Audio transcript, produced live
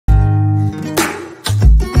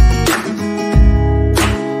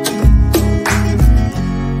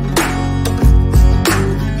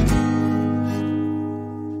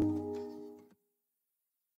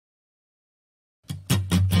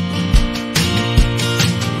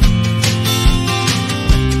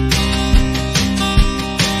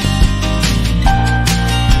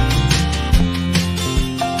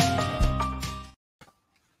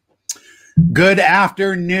Good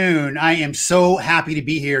afternoon. I am so happy to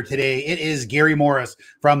be here today. It is Gary Morris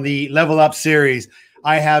from the Level Up series.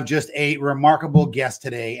 I have just a remarkable guest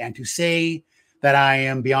today, and to say that I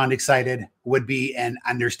am beyond excited would be an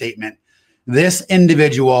understatement. This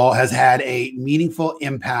individual has had a meaningful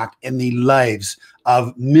impact in the lives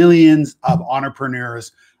of millions of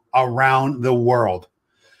entrepreneurs around the world.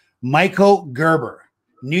 Michael Gerber,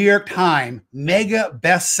 New York Times mega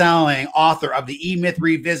best-selling author of the E-Myth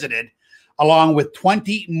Revisited, along with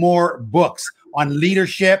 20 more books on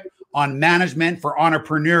leadership, on management for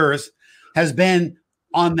entrepreneurs, has been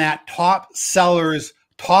on that top sellers,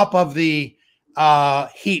 top of the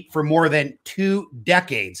heap for more than 2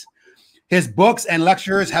 decades. His books and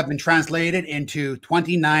lectures have been translated into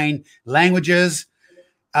 29 languages.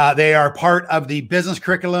 They are part of the business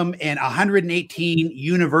curriculum in 118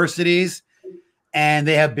 universities, and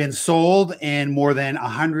they have been sold in more than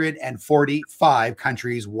 145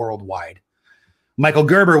 countries worldwide. Michael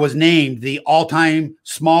Gerber was named the all-time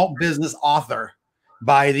small business author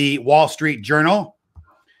by the Wall Street Journal.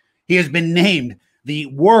 He has been named the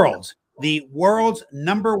world's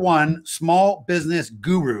 #1 small business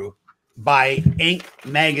guru by Inc.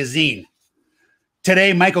 magazine.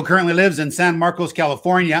 Today, Michael currently lives in San Marcos,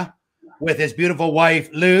 California, with his beautiful wife,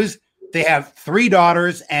 Luz. They have 3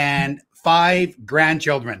 daughters and 5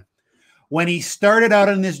 grandchildren. When he started out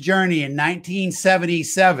on this journey in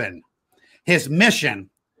 1977, his mission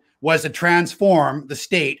was to transform the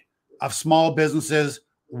state of small businesses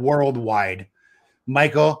worldwide.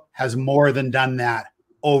 Michael has more than done that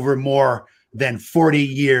over more than 40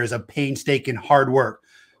 years of painstaking hard work.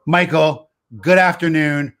 Michael, good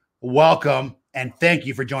afternoon. Welcome, and thank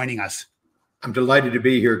you for joining us. I'm delighted to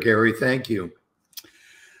be here, Gary. Thank you.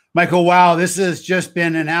 Michael, wow, this has just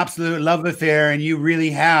been an absolute love affair, and you really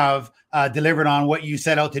have delivered on what you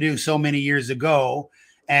set out to do so many years ago.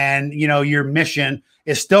 And, you know, your mission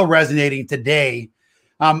is still resonating today.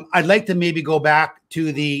 I'd like to maybe go back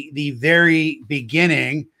to the very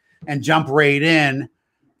beginning and jump right in.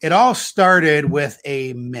 It all started with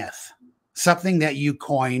a myth, something that you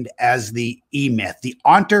coined as the E-Myth, the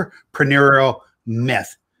entrepreneurial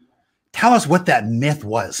myth. Tell us what that myth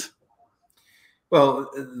was. Well,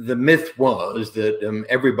 the myth was that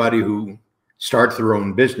everybody who starts their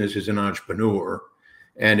own business is an entrepreneur,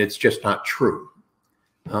 and it's just not true.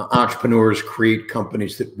 Entrepreneurs create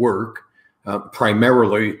companies that work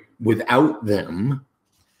primarily without them,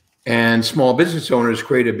 and small business owners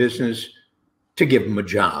create a business to give them a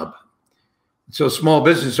job. So small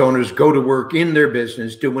business owners go to work in their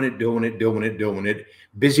business, doing it,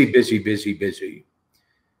 busy,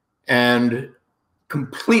 and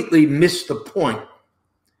completely miss the point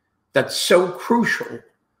that's so crucial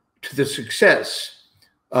to the success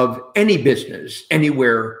of any business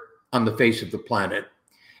anywhere on the face of the planet.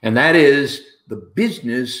 And that is, the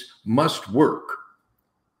business must work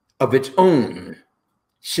of its own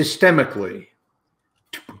systemically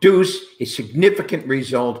to produce a significant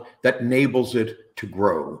result that enables it to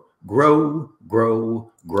grow.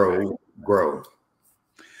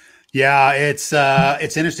 Yeah, it's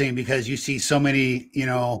interesting because you see so many, you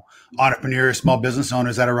know, entrepreneurs, small business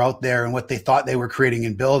owners that are out there, and what they thought they were creating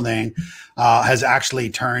and building has actually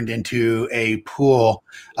turned into a pool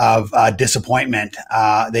of disappointment.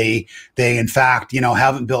 They in fact, you know,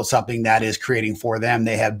 haven't built something that is creating for them.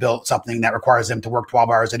 They have built something that requires them to work 12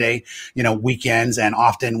 hours a day, you know, weekends, and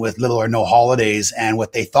often with little or no holidays. And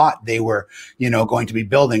what they thought they were, you know, going to be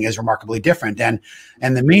building is remarkably different. And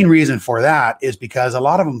the main reason for that is because a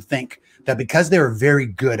lot of them think that because they were very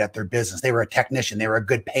good at their business, they were a technician, they were a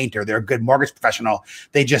good painter, they're a good mortgage professional,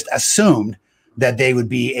 they just assumed that they would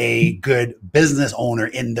be a good business owner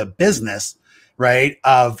in the business, right,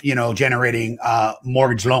 of, you know, generating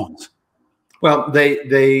mortgage loans. Well,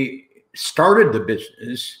 they started the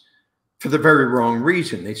business for the very wrong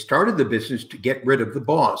reason. They started the business to get rid of the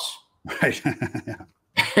boss. Right.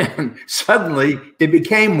 And suddenly they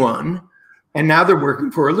became one, and now they're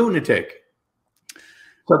working for a lunatic.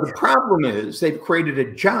 So the problem is they've created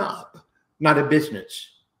a job, not a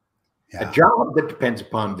business. Yeah. A job that depends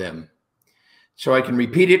upon them. So I can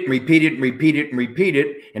repeat it.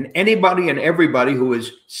 And anybody and everybody who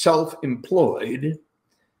is self-employed,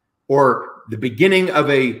 or the beginning of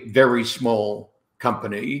a very small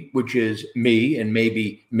company, which is me and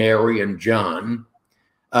maybe Mary and John,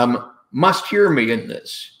 must hear me in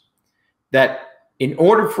this, that in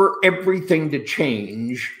order for everything to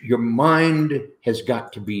change, your mind has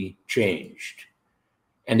got to be changed.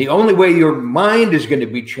 And the only way your mind is going to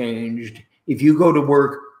be changed if you go to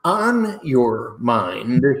work on your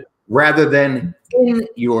mind rather than in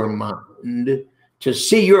your mind, to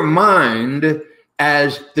see your mind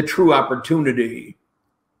as the true opportunity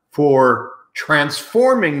for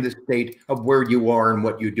transforming the state of where you are and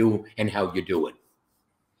what you do and how you do it.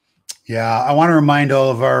 Yeah, I want to remind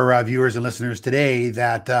all of our viewers and listeners today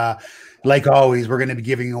that, like always, we're going to be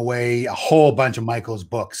giving away a whole bunch of Michael's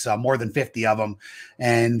books, more than 50 of them.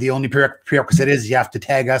 And the only prerequisite is you have to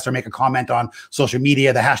tag us or make a comment on social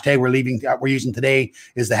media. The hashtag we're using today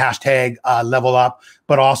is the hashtag level up,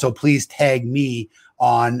 but also please tag me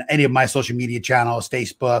on any of my social media channels,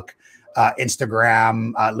 Facebook,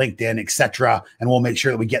 Instagram, LinkedIn, etc. And we'll make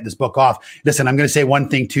sure that we get this book off. Listen, I'm going to say one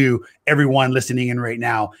thing to everyone listening in right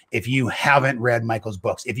now. If you haven't read Michael's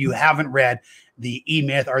books, if you haven't read the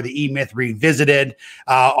E-Myth or the E-Myth Revisited,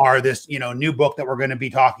 or this, new book that we're going to be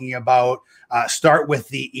talking about, start with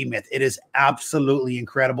the E-Myth. It is absolutely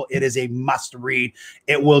incredible. It is a must read.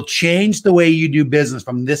 It will change the way you do business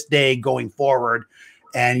from this day going forward,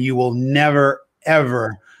 and you will never,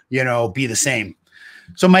 ever, be the same.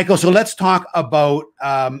 So Michael, let's talk about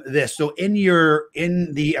this. So in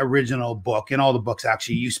the original book, in all the books,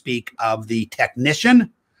 actually, you speak of the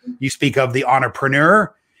technician, you speak of the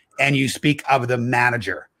entrepreneur, and you speak of the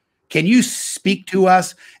manager. Can you speak to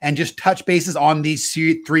us and just touch bases on these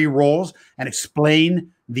three roles and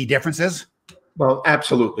explain the differences? Well,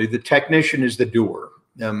 absolutely. The technician is the doer,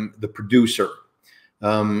 the producer.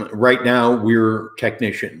 Right now, we're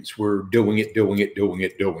technicians. We're doing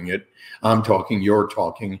it. I'm talking, you're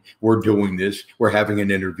talking, we're doing this. We're having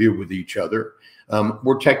an interview with each other.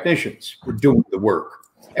 We're technicians. We're doing the work.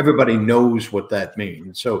 Everybody knows what that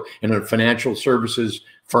means. So in a financial services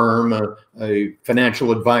firm, a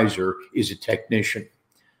financial advisor is a technician.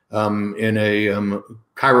 In a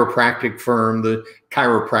chiropractic firm, the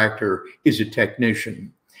chiropractor is a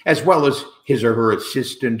technician, as well as his or her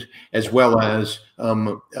assistant, as well as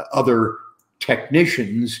other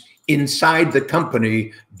technicians inside the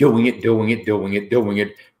company doing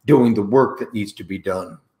the work that needs to be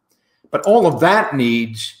done. But all of that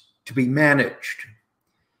needs to be managed,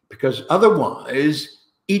 because otherwise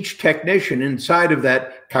each technician inside of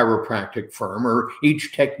that chiropractic firm or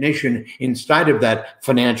each technician inside of that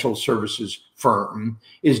financial services firm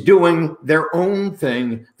is doing their own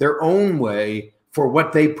thing, their own way, for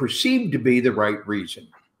what they perceive to be the right reason.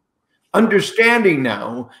 Understanding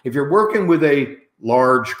now, if you're working with a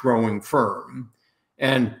large growing firm,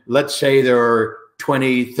 and let's say there are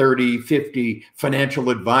 20, 30, 50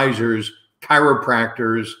 financial advisors,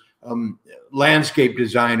 chiropractors, landscape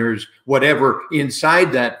designers, whatever,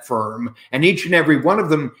 inside that firm, and each and every one of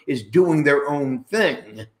them is doing their own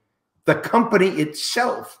thing, the company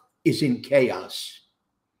itself is in chaos.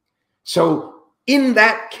 So in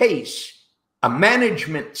that case, a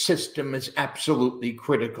management system is absolutely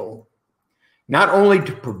critical, not only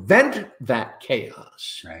to prevent that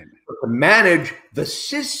chaos, right, but to manage the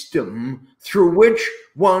system through which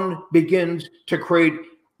one begins to create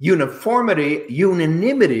uniformity,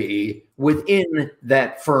 unanimity within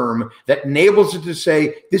that firm that enables it to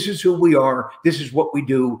say, this is who we are, this is what we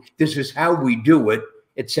do, this is how we do it,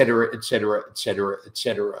 et cetera, et cetera, et cetera, et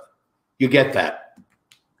cetera. You get that?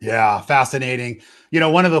 Yeah, fascinating.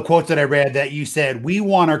 One of the quotes that I read that you said, we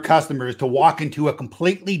want our customers to walk into a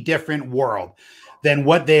completely different world than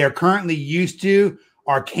what they are currently used to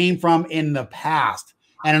or came from in the past.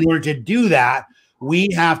 And in order to do that, we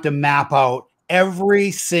have to map out every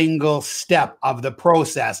single step of the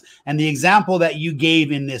process. And the example that you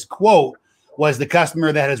gave in this quote was the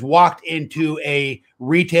customer that has walked into a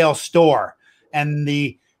retail store, and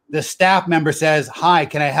the staff member says, "Hi,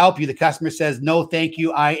 can I help you?" The customer says, "No, thank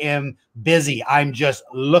you. I am busy. I'm just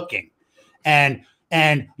looking." And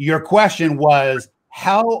your question was,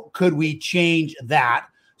 how could we change that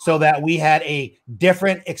so that we had a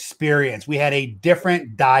different experience? We had a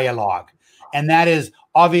different dialogue. And that is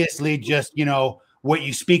obviously just, what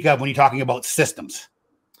you speak of when you're talking about systems.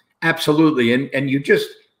 Absolutely. And you just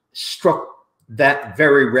struck that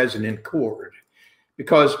very resonant chord,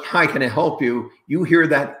 because "Hi, can I help you?" You hear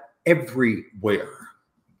that everywhere.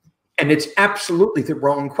 And it's absolutely the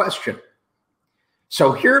wrong question.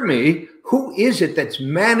 So hear me, who is it that's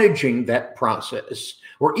managing that process?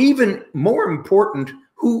 Or even more important,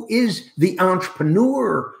 who is the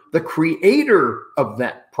entrepreneur, the creator of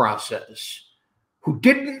that process, who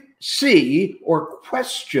didn't see or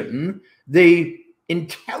question the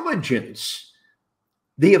intelligence,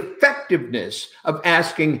 the effectiveness of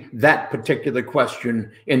asking that particular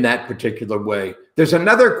question in that particular way? There's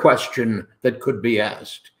another question that could be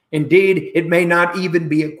asked. Indeed, it may not even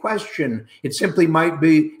be a question. It simply might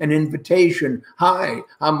be an invitation. "Hi,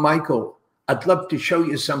 I'm Michael. I'd love to show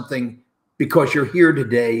you something because you're here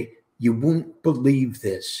today. You won't believe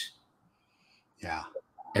this." Yeah.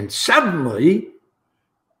 And suddenly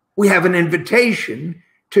we have an invitation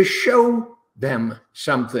to show them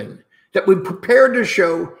something that we prepare to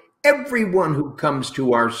show everyone who comes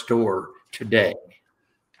to our store today.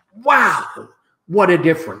 Wow, what a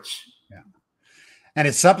difference. And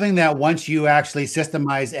it's something that once you actually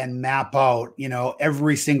systemize and map out,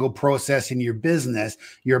 every single process in your business,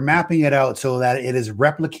 you're mapping it out so that it is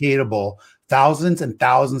replicatable thousands and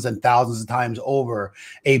thousands and thousands of times over.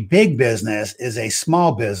 A big business is a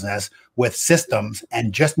small business with systems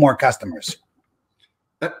and just more customers.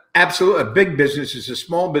 Absolutely. A big business is a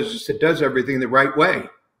small business that does everything the right way.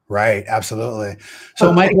 Right. Absolutely.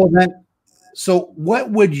 So, Michael, then, so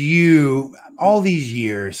what would you, all these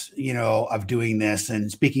years, of doing this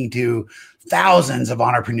and speaking to thousands of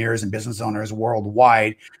entrepreneurs and business owners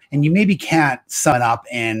worldwide, and you maybe can't sum it up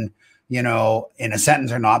in a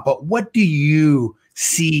sentence or not, but what do you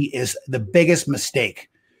see is the biggest mistake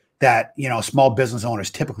that, small business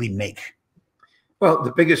owners typically make? Well,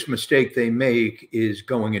 the biggest mistake they make is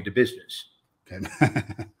going into business.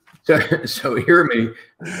 Okay. So hear me.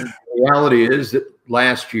 The reality is that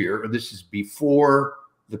last year, this is before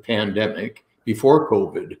the pandemic, before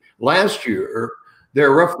COVID, last year,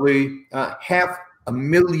 there are roughly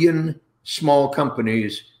 500,000 small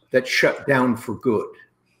companies that shut down for good.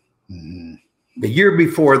 Mm-hmm. The year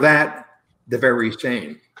before that, the very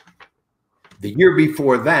same. The year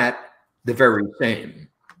before that, the very same.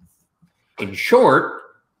 In short,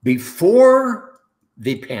 before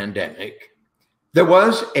the pandemic, there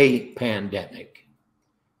was a pandemic.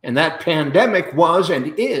 And that pandemic was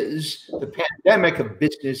and is the pandemic of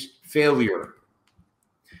business failure.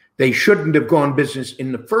 They shouldn't have gone business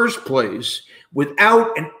in the first place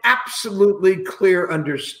without an absolutely clear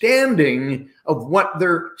understanding of what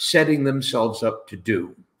they're setting themselves up to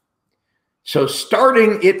do. So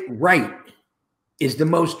starting it right is the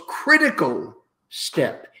most critical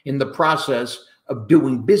step in the process of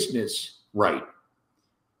doing business right.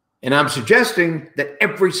 And I'm suggesting that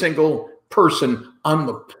every single person on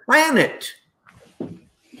the planet, I'm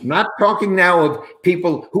not talking now of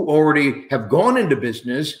people who already have gone into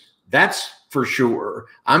business, that's for sure.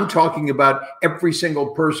 I'm talking about every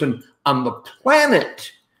single person on the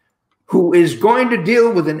planet who is going to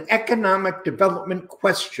deal with an economic development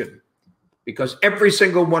question, because every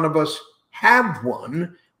single one of us have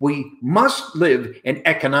one. We must live an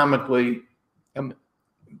economically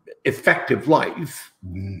effective life.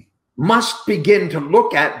 Mm-hmm. Must begin to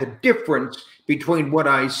look at the difference between what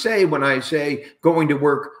I say when I say going to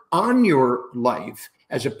work on your life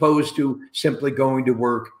as opposed to simply going to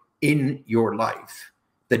work in your life.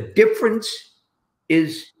 The difference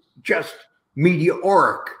is just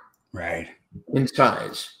meteoric, right, in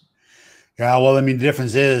size. Yeah, well, I mean, the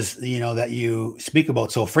difference is, that you speak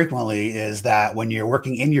about so frequently is that when you're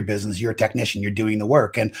working in your business, you're a technician, you're doing the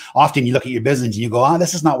work. And often you look at your business and you go,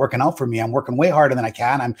 this is not working out for me. I'm working way harder than I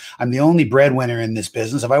can. I'm the only breadwinner in this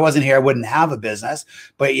business. If I wasn't here, I wouldn't have a business.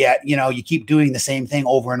 But yet, you keep doing the same thing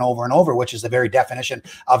over and over and over, which is the very definition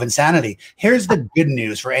of insanity. Here's the good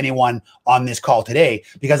news for anyone on this call today,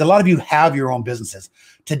 because a lot of you have your own businesses.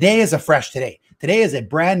 Today is a fresh today. Today is a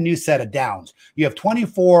brand new set of downs. You have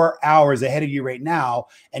 24 hours ahead of you right now,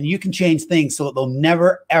 and you can change things so that they'll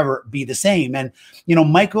never, ever be the same. And,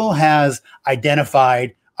 Michael has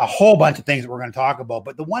identified a whole bunch of things that we're going to talk about.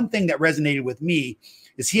 But the one thing that resonated with me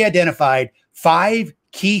is he identified 5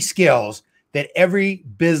 key skills that every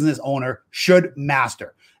business owner should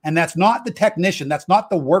master. And that's not the technician. That's not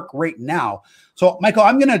the work right now. So, Michael,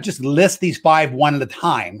 I'm going to just list these 5 one at a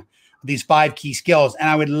time, these 5 key skills. And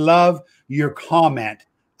I would love your comment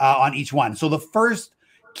on each one. So the first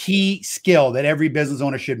key skill that every business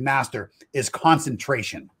owner should master is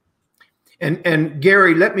concentration. And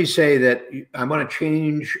Gary, let me say that I want to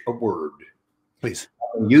change a word. Please.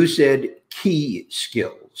 You said key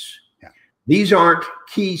skills. Yeah. These aren't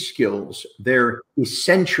key skills. They're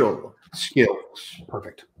essential skills.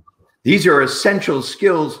 Perfect. These are essential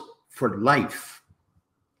skills for life.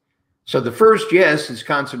 So the first yes is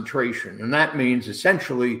concentration. And that means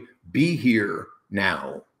essentially be here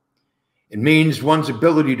now. It means one's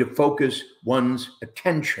ability to focus one's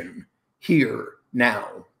attention here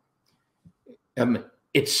now.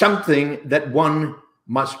 It's something that one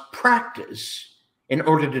must practice in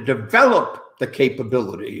order to develop the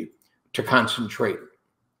capability to concentrate.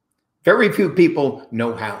 Very few people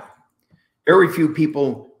know how. Very few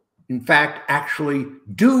people, in fact, actually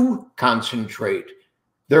do concentrate.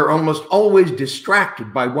 They're almost always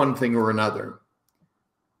distracted by one thing or another.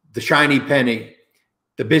 The shiny penny,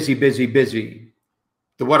 the busy, busy, busy,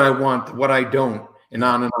 the what I want, the what I don't, and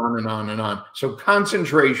on and on and on and on. So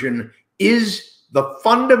concentration is the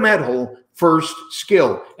fundamental first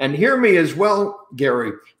skill. And hear me as well,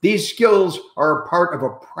 Gary. These skills are a part of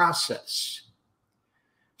a process.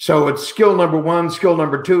 So it's skill number 1, skill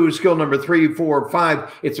number 2, skill number 3, 4,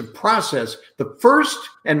 5. It's a process. The first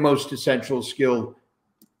and most essential skill,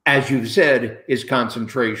 as you've said, is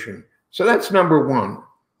concentration. So that's number 1.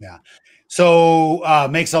 Yeah. So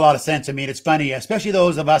makes a lot of sense. I mean, it's funny, especially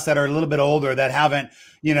those of us that are a little bit older that haven't,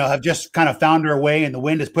 have just kind of found our way and the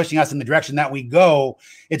wind is pushing us in the direction that we go.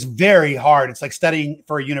 It's very hard. It's like studying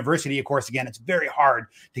for a university course again. It's very hard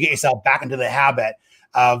to get yourself back into the habit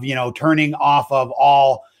of, turning off of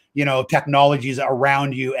all, technologies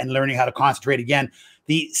around you and learning how to concentrate again.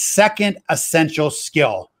 The second essential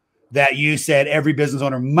skill that you said every business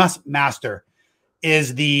owner must master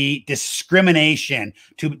is the discrimination,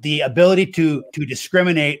 to the ability to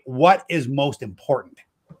discriminate what is most important.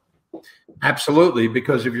 Absolutely,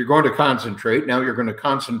 because if you're going to concentrate, now you're going to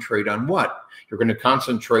concentrate on what? You're going to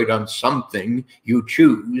concentrate on something you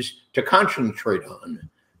choose to concentrate on.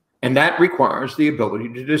 And that requires the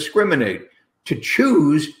ability to discriminate, to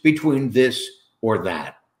choose between this or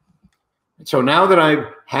that. So now that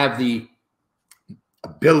I have the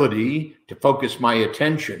ability to focus my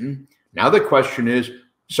attention, now the question is,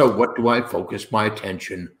 so what do I focus my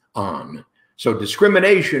attention on? So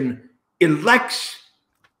discrimination elects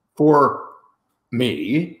for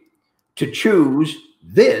me to choose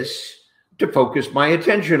this to focus my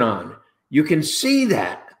attention on. You can see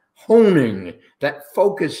that honing, that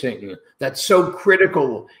focusing, that's so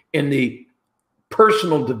critical in the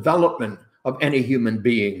personal development of any human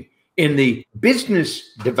being, in the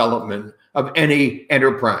business development of any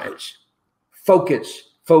enterprise. Focus,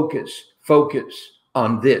 focus, focus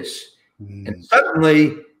on this. And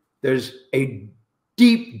suddenly there's a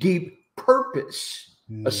deep, deep purpose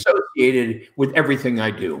associated with everything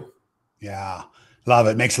I do. Yeah, love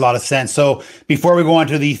it. Makes a lot of sense. So before we go on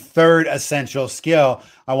to the third essential skill,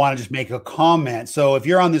 I want to just make a comment. So if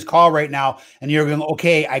you're on this call right now and you're going,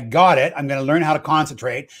 okay, I got it. I'm going to learn how to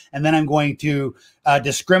concentrate. And then I'm going to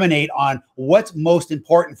discriminate on what's most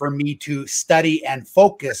important for me to study and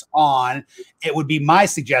focus on. It would be my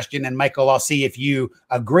suggestion. And Michael, I'll see if you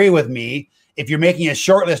agree with me. If you're making a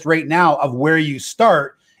short list right now of where you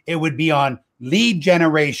start, it would be on lead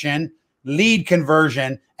generation, lead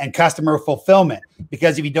conversion, and customer fulfillment.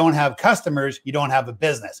 Because if you don't have customers, you don't have a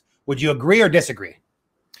business. Would you agree or disagree?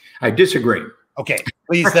 I disagree. Okay,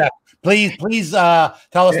 please tell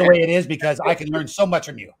us the way it is, because I can learn so much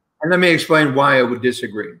from you. And let me explain why I would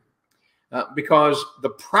disagree. Because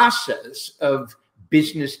the process of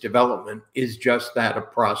business development is just that, a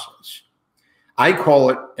process. I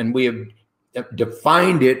call it, and we have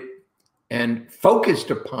defined it and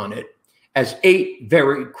focused upon it as 8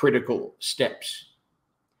 very critical steps.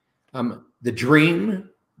 The dream,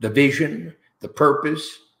 the vision, the purpose,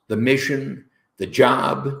 the mission, the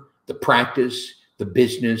job, the practice, the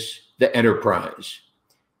business, the enterprise.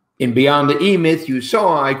 In Beyond the E-Myth, you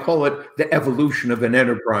saw, I call it the evolution of an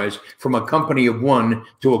enterprise from a company of 1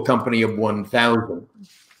 to a company of 1,000.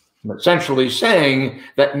 I'm essentially saying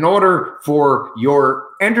that in order for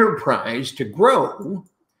your enterprise to grow,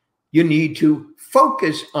 you need to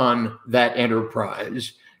focus on that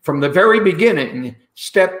enterprise from the very beginning,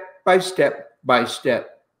 step by step by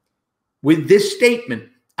step. With this statement,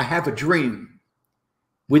 I have a dream.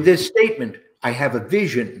 With this statement, I have a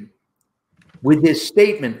vision. With this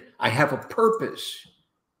statement, I have a purpose.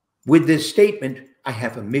 With this statement, I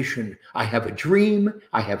have a mission. I have a dream.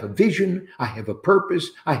 I have a vision. I have a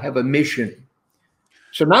purpose. I have a mission.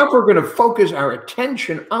 So now if we're going to focus our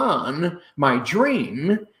attention on my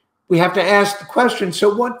dream, we have to ask the question,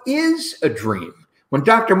 so what is a dream? When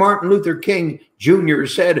Dr. Martin Luther King Jr.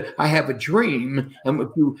 said, I have a dream, and if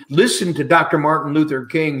you listen to Dr. Martin Luther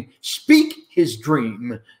King speak his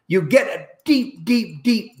dream, you get a deep, deep,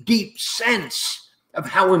 deep, deep sense of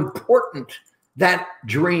how important that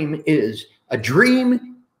dream is. A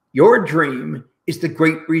dream, your dream, is the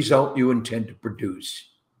great result you intend to produce.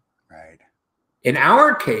 Right. In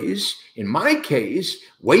our case, in my case,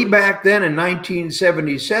 way back then in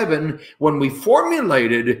 1977, when we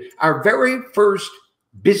formulated our very first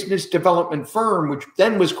business development firm, which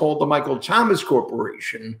then was called the Michael Thomas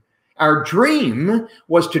Corporation, our dream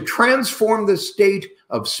was to transform the state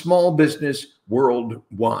of small business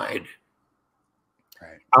worldwide.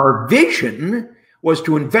 Right. Our vision was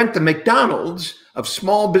to invent the McDonald's of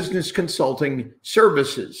small business consulting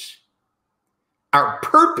services. Our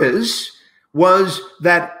purpose was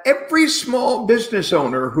that every small business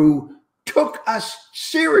owner who took us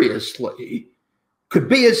seriously could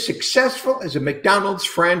be as successful as a McDonald's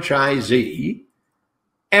franchisee.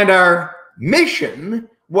 And our mission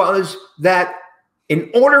was that in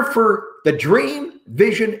order for the dream,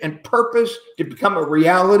 vision, and purpose to become a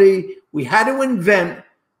reality, we had to invent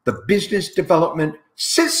the business development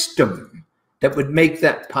system that would make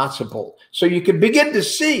that possible. So you can begin to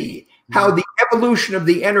see how the evolution of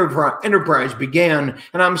the enterprise began.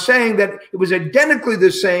 And I'm saying that it was identically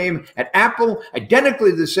the same at Apple,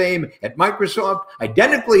 identically the same at Microsoft,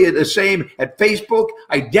 identically the same at Facebook,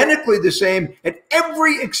 identically the same at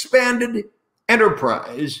every expanded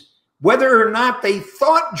enterprise. Whether or not they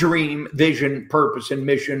thought dream, vision, purpose, and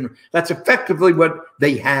mission, that's effectively what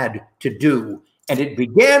they had to do. And it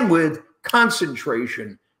began with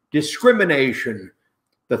concentration, discrimination.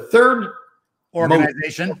 The third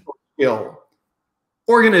organization. Skill,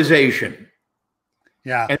 organization,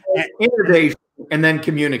 and then innovation, and then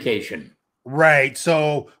communication. Right.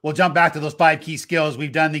 So we'll jump back to those 5 key skills.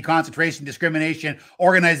 We've done the concentration, discrimination.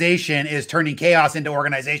 Organization is turning chaos into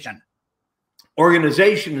organization.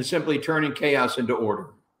 Organization is simply turning chaos into order.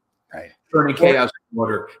 Right. Turning chaos into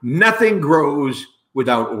order. Nothing grows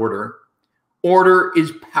without order. Order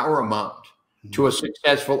is paramount to a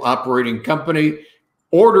successful operating company.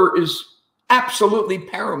 Order is absolutely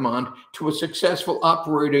paramount to a successful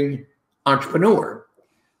operating entrepreneur.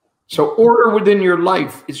 So order within your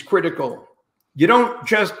life is critical. You don't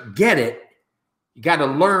just get it, you got to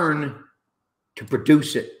learn to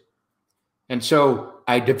produce it. And so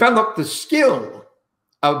I developed the skill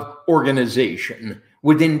of organization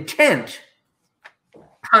with intent,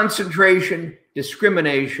 concentration,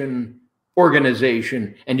 discrimination,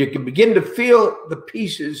 organization, and you can begin to feel the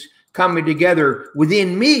pieces coming together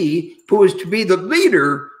within me, who is to be the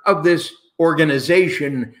leader of this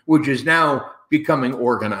organization, which is now becoming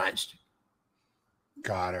organized.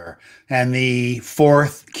 Got her. And the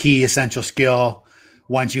 4th key essential skill,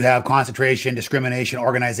 once you have concentration, discrimination,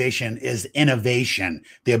 organization, is innovation,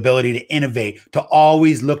 the ability to innovate, to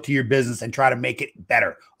always look to your business and try to make it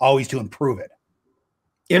better, always to improve it.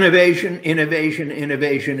 Innovation, innovation,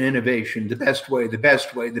 innovation, innovation. The best way, the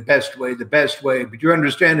best way, the best way, the best way. But you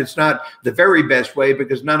understand it's not the very best way,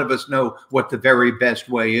 because none of us know what the very best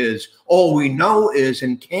way is. All we know is,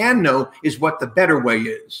 and can know, is what the better way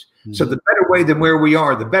is. So the better way than where we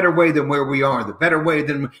are, the better way than where we are, the better way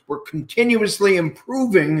than we're continuously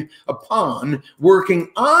improving upon,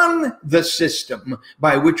 working on the system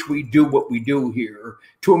by which we do what we do here,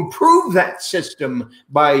 to improve that system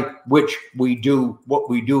by which we do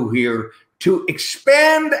what we do here, to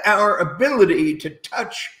expand our ability to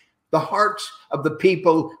touch the hearts of the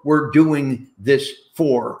people we're doing this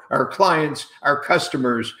for, our clients, our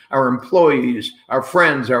customers, our employees, our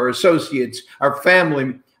friends, our associates, our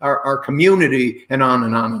family, our community, and on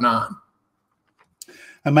and on and on.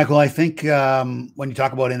 And Michael, I think when you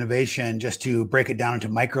talk about innovation, just to break it down into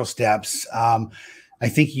micro steps, I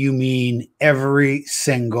think you mean every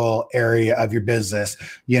single area of your business,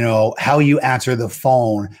 you know, how you answer the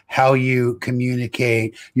phone, how you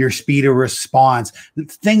communicate, your speed of response,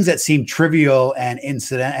 things that seem trivial and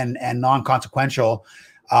incident and non-consequential,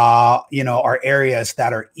 you know, are areas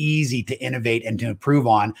that are easy to innovate and to improve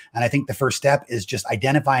on. And I think the first step is just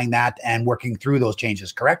identifying that and working through those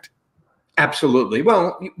changes, correct? Absolutely.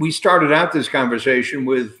 Well, we started out this conversation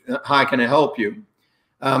with, how can I help you?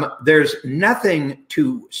 There's nothing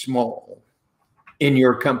too small in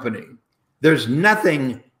your company. There's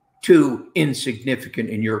nothing too insignificant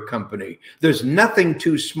in your company. There's nothing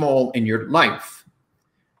too small in your life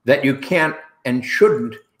that you can't and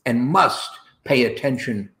shouldn't and must pay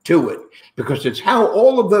attention to it, because it's how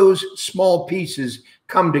all of those small pieces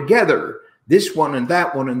come together, this one and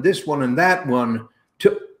that one and this one and that one,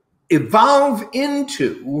 to evolve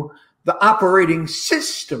into the operating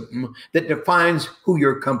system that defines who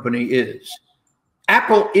your company is.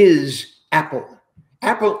 Apple is Apple.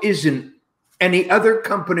 Apple isn't any other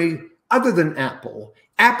company other than Apple.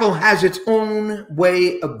 Apple has its own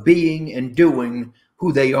way of being and doing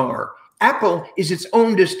who they are. Apple is its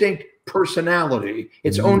own distinct personality,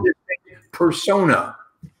 its own distinct persona.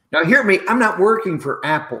 Now, hear me, I'm not working for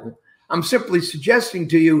Apple. I'm simply suggesting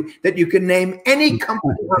to you that you can name any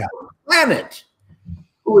company on the planet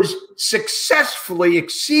who has successfully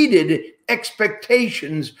exceeded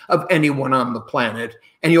expectations of anyone on the planet,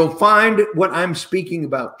 and you'll find what I'm speaking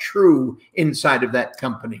about true inside of that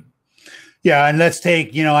company. Yeah, and let's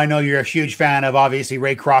take, you know, I know you're a huge fan of, obviously,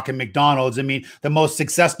 Ray Kroc and McDonald's. I mean, the most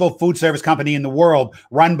successful food service company in the world,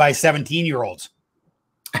 run by 17-year-olds.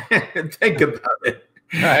 Think about it.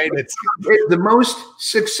 Right? It's the most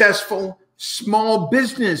successful small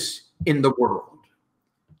business in the world.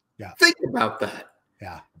 Yeah. Think about that.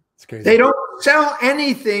 Yeah, it's crazy. They don't sell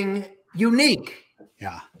anything unique.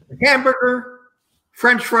 Yeah. A hamburger,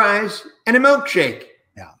 French fries, and a milkshake.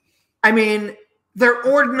 Yeah. I mean, They're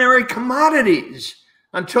ordinary commodities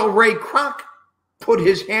until Ray Kroc put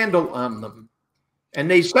his handle on them. And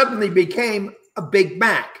they suddenly became a Big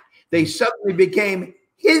Mac. They suddenly became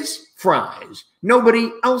his fries,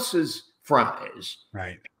 nobody else's fries.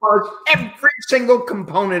 Right. Because every single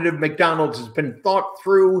component of McDonald's has been thought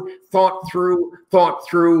through,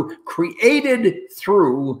 created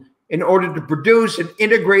through in order to produce an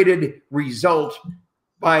integrated result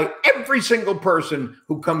by every single person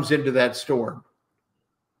who comes into that store.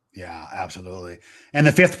 Yeah, absolutely. And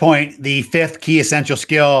the fifth point, the fifth key essential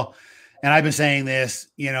skill, and I've been saying this,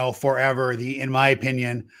 forever, in my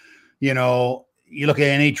opinion, you look at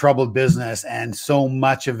any troubled business and so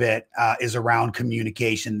much of it is around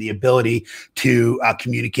communication. The ability to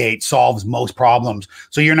communicate solves most problems.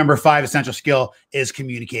 So your number 5 essential skill is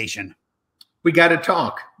communication. We got to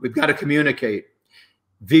talk. We've got to communicate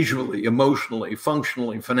visually, emotionally,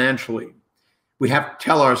 functionally, financially. We have to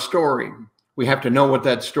tell our story. We have to know what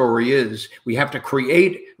that story is. We have to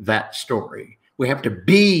create that story. We have to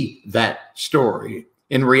be that story.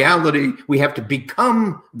 In reality, we have to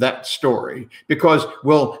become that story, because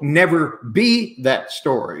we'll never be that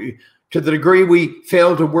story to the degree we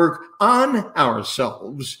fail to work on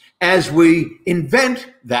ourselves as we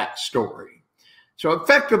invent that story. So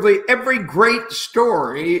effectively, every great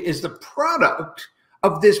story is the product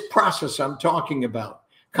of this process I'm talking about.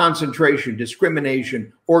 Concentration,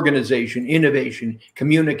 discrimination, organization, innovation,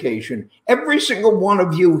 communication. Every single one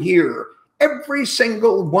of you here,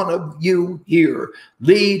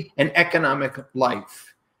 lead an economic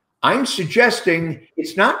life. I'm suggesting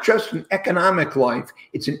it's not just an economic life,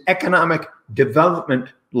 it's an economic development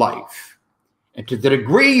life. And to the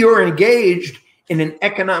degree you're engaged in an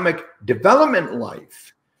economic development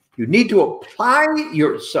life, you need to apply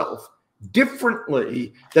yourself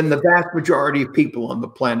differently than the vast majority of people on the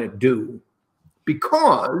planet do.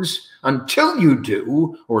 Because until you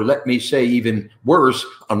do, or let me say even worse,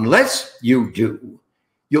 unless you do,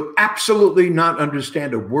 you'll absolutely not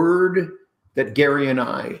understand a word that Gary and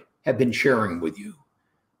I have been sharing with you.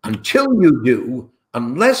 Until you do,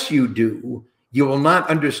 unless you do, you will not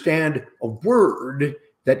understand a word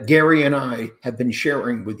that Gary and I have been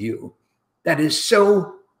sharing with you. That is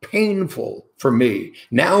so painful for me,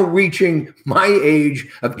 now reaching my age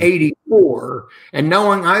of 84 and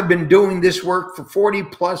knowing I've been doing this work for 40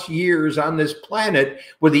 plus years on this planet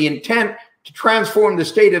with the intent to transform the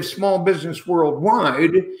state of small business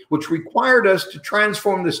worldwide, which required us to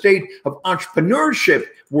transform the state of entrepreneurship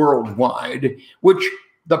worldwide, which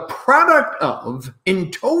the product of in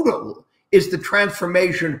total is the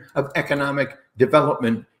transformation of economic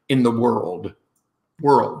development in the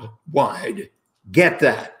worldwide. Get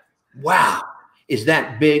that? Wow. Is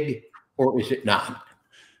that big or is it not?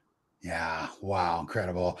 Yeah. Wow.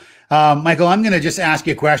 Incredible. Michael, I'm going to just ask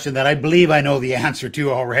you a question that I believe I know the answer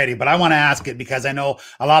to already, but I want to ask it because I know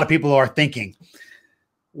a lot of people are thinking.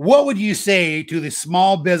 What would you say to the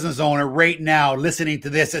small business owner right now listening to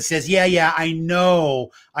this that says, yeah, I know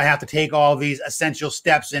I have to take all these essential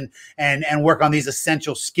steps and work on these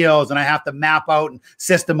essential skills, and I have to map out and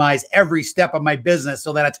systemize every step of my business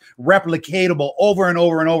so that it's replicatable over and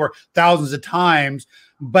over and over thousands of times,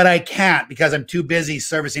 but I can't because I'm too busy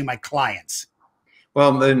servicing my clients?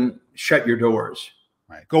 Well, then shut your doors.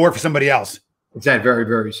 Right. Go work for somebody else. It's that very,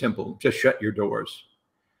 very simple. Just shut your doors.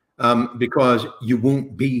 Because you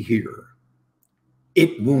won't be here.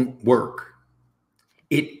 It won't work.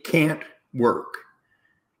 It can't work.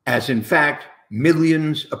 As in fact,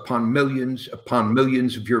 millions upon millions upon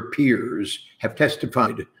millions of your peers have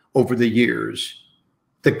testified over the years.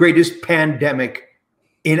 The greatest pandemic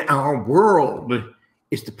in our world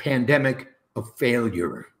is the pandemic of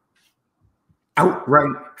failure.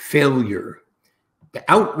 Outright failure. The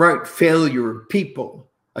outright failure of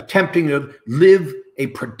people attempting to live a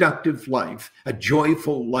productive life, a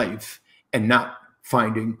joyful life, and not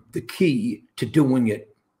finding the key to doing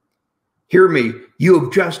it. Hear me, you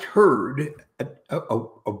have just heard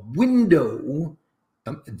a window,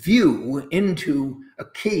 view into a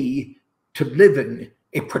key to living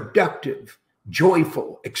a productive,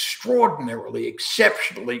 joyful, extraordinarily,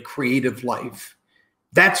 exceptionally creative life.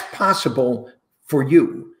 That's possible for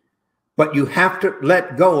you, but you have to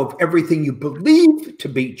let go of everything you believe to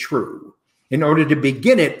be true in order to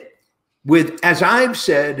begin it with, as I've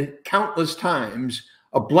said countless times,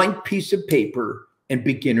 a blank piece of paper and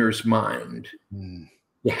beginner's mind.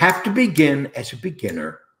 You have to begin as a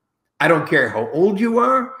beginner. I don't care how old you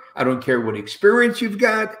are. I don't care what experience you've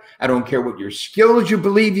got. I don't care what your skills you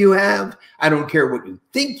believe you have. I don't care what you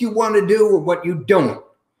think you want to do or what you don't.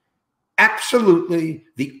 absolutely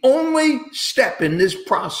the only step in this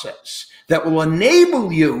process that will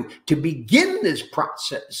enable you to begin this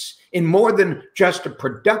process in more than just a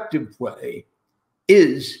productive way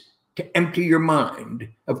is to empty your mind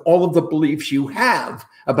of all of the beliefs you have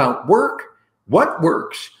about work, what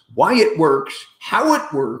works, why it works, how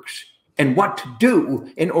it works, and what to do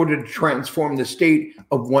in order to transform the state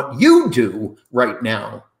of what you do right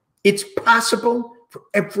now. It's possible for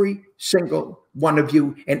every single one of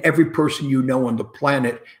you and every person you know on the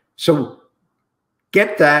planet. So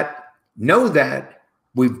get that, know that,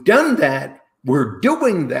 we've done that, we're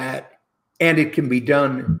doing that, and it can be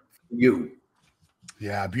done for you.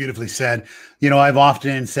 Yeah, beautifully said. I've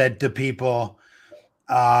often said to people,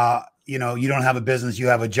 you don't have a business, you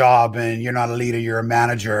have a job, and you're not a leader, you're a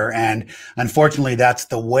manager. And unfortunately, that's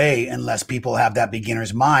the way, unless people have that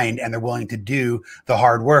beginner's mind and they're willing to do the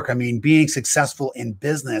hard work. I mean, being successful in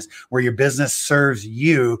business where your business serves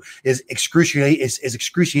you is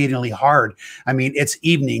excruciatingly hard. I mean, it's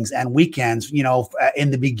evenings and weekends,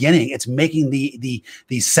 in the beginning, it's making the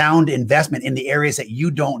sound investment in the areas that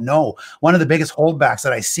you don't know. One of the biggest holdbacks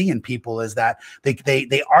that I see in people is that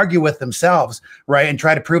they argue with themselves, right? And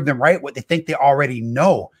try to prove them right what they think they already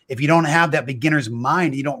know. If you don't have that beginner's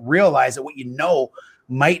mind, you don't realize that what you know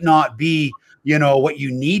might not be, what you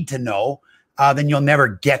need to know, then you'll never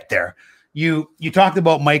get there. You talked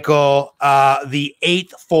about, Michael, the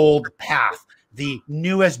eightfold path, the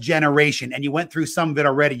newest generation, and you went through some of it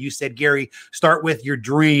already. You said, Gary, start with your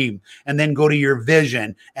dream and then go to your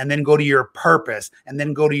vision and then go to your purpose and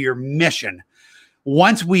then go to your mission.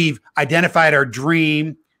 Once we've identified our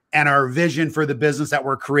dream and our vision for the business that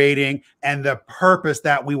we're creating and the purpose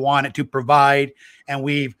that we want it to provide, and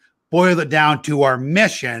we've boiled it down to our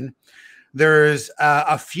mission, there's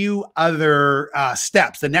a few other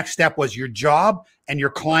steps. The next step was your job and your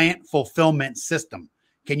client fulfillment system.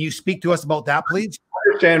 Can you speak to us about that, please?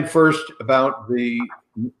 Understand first about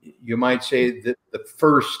you might say that the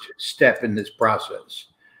first step in this process.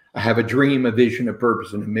 I have a dream, a vision, a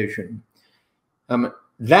purpose, and a mission.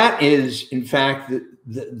 That is, in fact,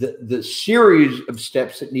 the series of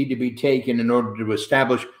steps that need to be taken in order to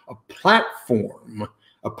establish a platform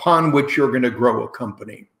upon which you're going to grow a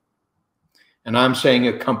company. And I'm saying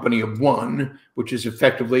a company of one, which is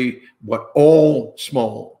effectively what all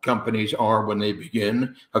small companies are when they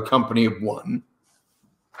begin, a company of one.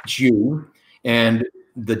 It's you and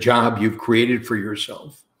the job you've created for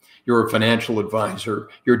yourself. You're a financial advisor.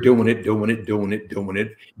 You're doing it,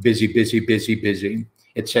 busy, busy, busy, busy,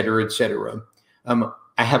 et cetera, et cetera.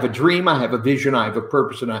 I have a dream, I have a vision, I have a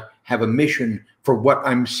purpose, and I have a mission for what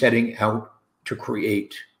I'm setting out to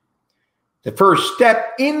create. The first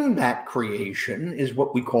step in that creation is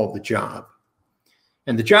what we call the job.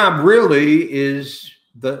 And the job really is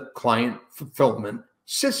the client fulfillment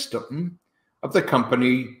system of the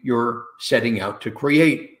company you're setting out to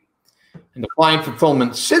create. And the client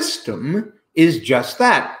fulfillment system is just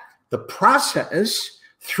that, the process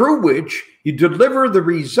through which you deliver the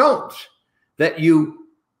result that you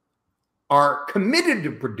are committed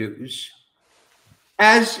to produce,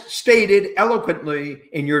 as stated eloquently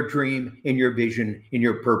in your dream, in your vision, in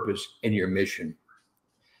your purpose, and your mission.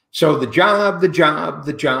 So the job is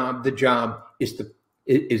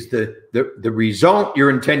the result you're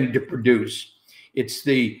intending to produce. It's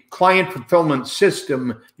the client fulfillment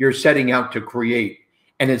system you're setting out to create.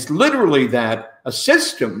 And it's literally that, a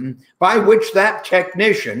system by which that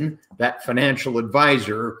technician, that financial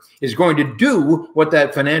advisor, is going to do what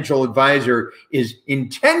that financial advisor is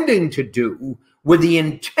intending to do with the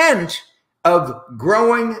intent of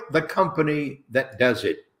growing the company that does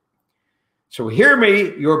it. So hear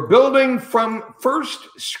me, you're building from first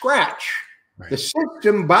scratch, right, the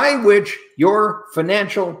system by which your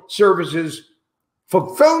financial services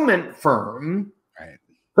fulfillment firm, right,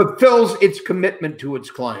 fulfills its commitment to its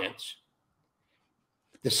clients.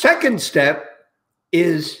 The second step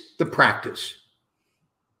is the practice.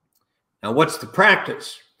 Now, what's the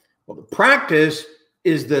practice? Well, the practice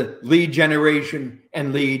is the lead generation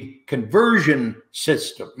and lead conversion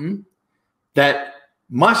system that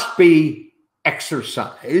must be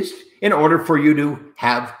exercised in order for you to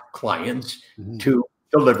have clients to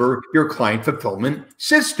deliver your client fulfillment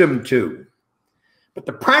system to. But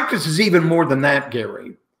the practice is even more than that,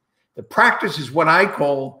 Gary. The practice is what I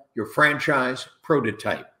call your franchise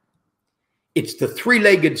prototype. It's the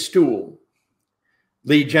three-legged stool: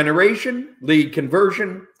 lead generation, lead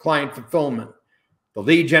conversion, client fulfillment. The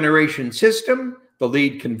lead generation system, the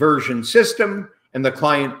lead conversion system, and the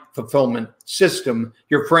client fulfillment system,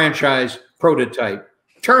 your franchise prototype.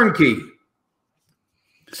 Turnkey.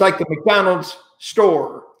 It's like the McDonald's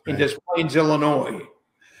store in Des Plaines, Illinois.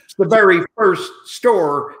 It's the very first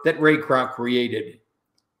store that Ray Kroc created.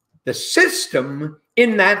 The system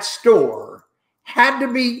in that store had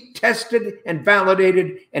to be tested and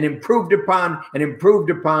validated and improved upon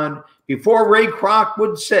before Ray Kroc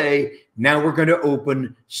would say, now we're going to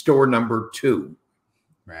open store number 2.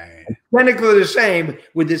 Right. Technically the same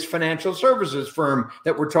with this financial services firm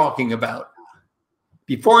that we're talking about.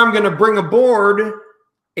 Before I'm going to bring aboard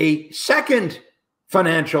a second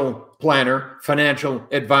financial planner, financial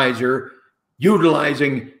advisor,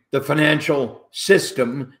 utilizing the financial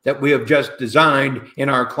system that we have just designed in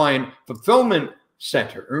our client fulfillment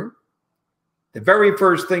center, the very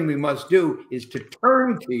first thing we must do is to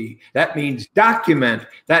turnkey. That means document.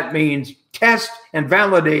 That means test and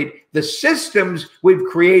validate the systems we've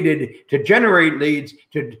created to generate leads,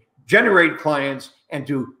 to generate clients, and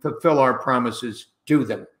to fulfill our promises to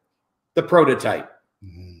them. The prototype.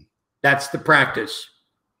 Mm-hmm. That's the practice.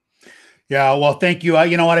 Yeah, well, thank you.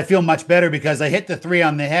 You know what? I feel much better because I hit the 3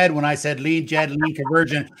 on the head when I said lead gen, lead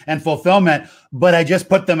conversion, and fulfillment, but I just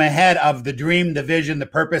put them ahead of the dream, the vision, the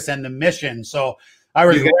purpose, and the mission. So I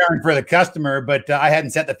was caring for the customer, but I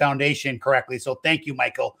hadn't set the foundation correctly. So thank you,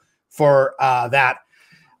 Michael, for that.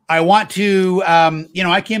 I want to,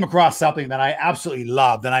 I came across something that I absolutely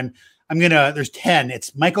loved, and there's 10.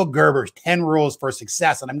 It's Michael Gerber's 10 rules for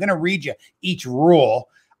success, and I'm going to read you each rule.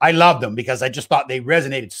 I love them because I just thought they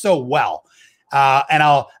resonated so well. And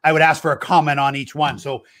I would ask for a comment on each one.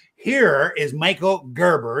 So here is Michael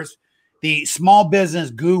Gerber's, the small business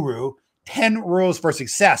guru, 10 rules for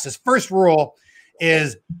success. His first rule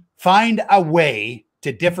is find a way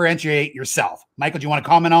to differentiate yourself. Michael, do you want to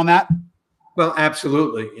comment on that? Well,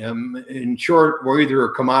 absolutely. In short, we're either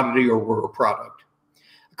a commodity or we're a product.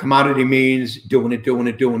 A commodity means doing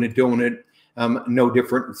it. No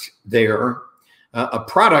difference there. A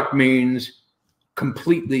product means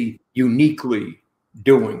completely, uniquely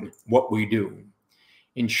doing what we do.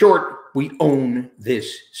 In short, we own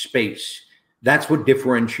this space. That's what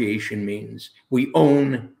differentiation means. We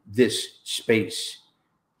own this space.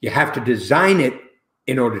 You have to design it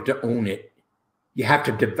in order to own it. You have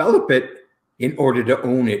to develop it in order to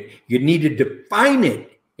own it. You need to define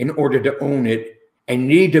it in order to own it, and you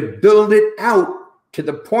need to build it out to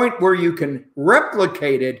the point where you can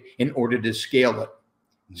replicate it in order to scale it.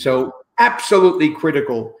 So absolutely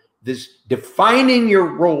critical. This defining your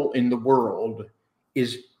role in the world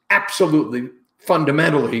is absolutely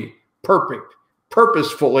fundamentally perfect,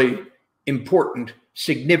 purposefully important,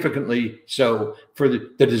 significantly so for the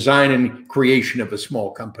design and creation of a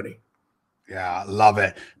small company. Yeah, love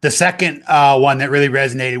it. The second one that really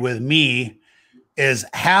resonated with me is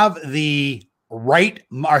have the right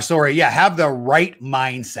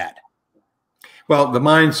mindset. Well, the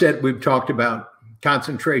mindset we've talked about: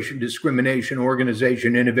 concentration, discrimination,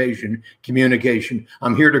 organization, innovation, communication.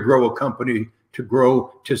 I'm here to grow a company, to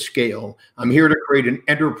grow to scale. I'm here to create an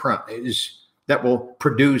enterprise that will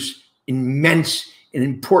produce immense and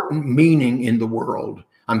important meaning in the world.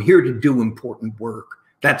 I'm here to do important work.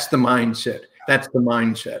 That's the mindset. That's the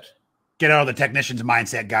mindset. Get out of the technician's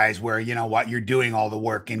mindset, guys, where you know what, you're doing all the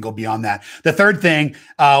work, and go beyond that. The third thing,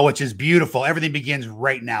 which is beautiful, everything begins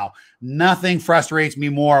right now. Nothing frustrates me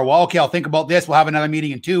more. Well, okay, I'll think about this. We'll have another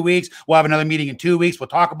meeting in 2 weeks. We'll have another meeting in 2 weeks. We'll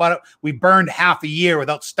talk about it. We burned half a year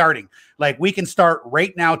without starting. Like, we can start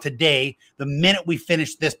right now today, the minute we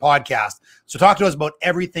finish this podcast. So talk to us about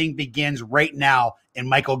everything begins right now in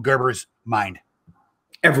Michael Gerber's mind.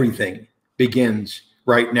 Everything begins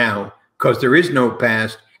right now because there is no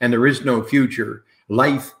past and there is no future.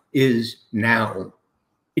 Life is now.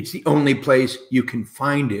 It's the only place you can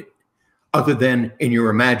find it other than in your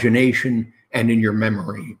imagination and in your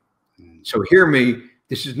memory. So hear me.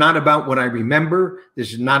 This is not about what I remember.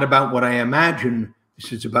 This is not about what I imagine.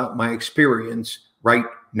 This is about my experience right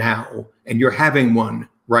now. And you're having one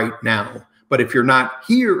right now. But if you're not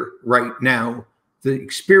here right now, the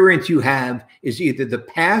experience you have is either the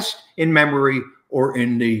past in memory or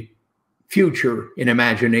in the future in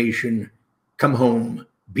imagination. Come home,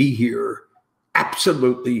 be here.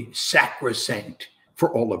 Absolutely sacrosanct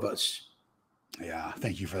for all of us. Yeah,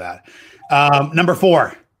 thank you for that. Number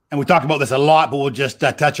 4, and we talked about this a lot, but we'll just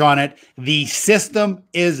touch on it. The system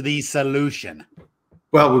is the solution.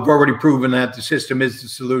 Well, we've already proven that the system is the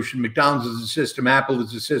solution. McDonald's is a system. Apple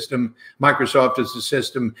is a system. Microsoft is a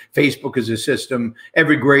system. Facebook is a system.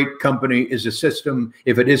 Every great company is a system.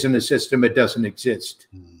 If it isn't a system, it doesn't exist.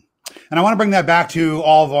 And I want to bring that back to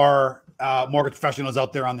all of our mortgage professionals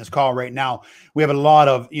out there on this call right now. We have a lot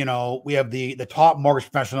of, we have the top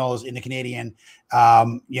mortgage professionals in the Canadian,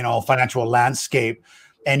 financial landscape.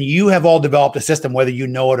 And you have all developed a system, whether you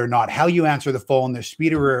know it or not, how you answer the phone, the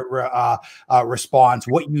speed of response,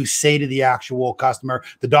 what you say to the actual customer,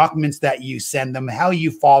 the documents that you send them, how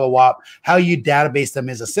you follow up, how you database them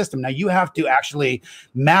is a system. Now you have to actually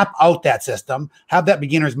map out that system, have that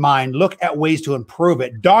beginner's mind, look at ways to improve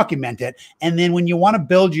it, document it. And then when you want to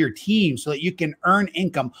build your team so that you can earn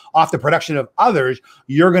income off the production of others,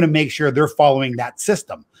 you're going to make sure they're following that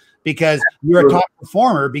system. Because you're a top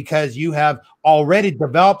performer because you have already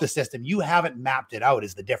developed a system. You haven't mapped it out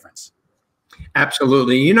is the difference.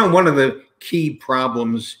 Absolutely. You know, one of the key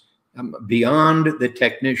problems beyond the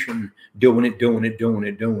technician doing it,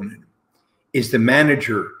 is the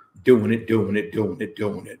manager doing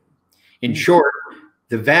it. In short,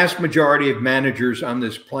 the vast majority of managers on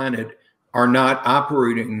this planet are not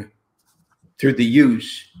operating through the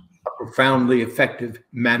use of a profoundly effective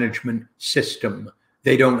management system.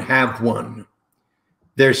 They don't have one.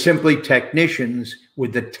 They're simply technicians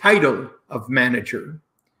with the title of manager.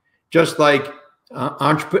 Just like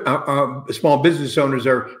small business owners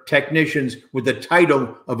are technicians with the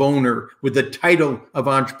title of owner, with the title of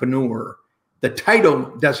entrepreneur. The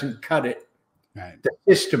title doesn't cut it. Right. The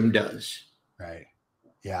system does. Right.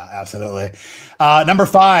 Yeah, absolutely. Number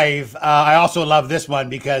 5, I also love this one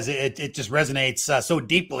because it just resonates so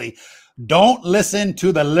deeply. Don't listen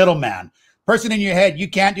to the little man. Person in your head, you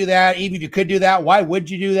can't do that. Even if you could do that, why would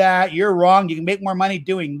you do that? You're wrong. You can make more money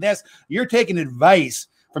doing this. You're taking advice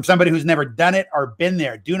from somebody who's never done it or been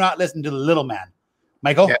there. Do not listen to the little man.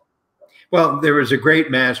 Michael? Yeah. Well, there was a great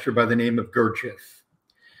master by the name of Gurdjieff.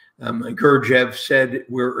 Gurdjieff said,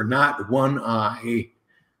 we're not one eye,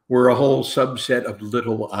 we're a whole subset of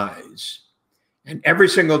little eyes. And every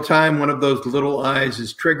single time one of those little eyes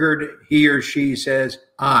is triggered, he or she says,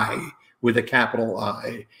 I, with a capital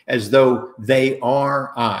I, as though they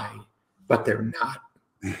are I, but they're not.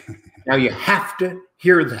 Now you have to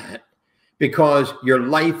hear that because your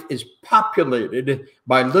life is populated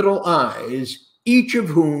by little eyes, each of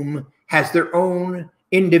whom has their own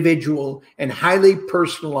individual and highly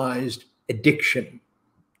personalized addiction.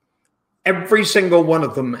 Every single one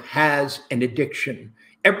of them has an addiction.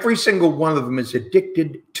 Every single one of them is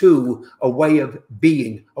addicted to a way of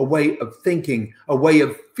being, a way of thinking, a way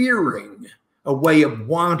of fearing, a way of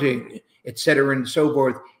wanting, etc., and so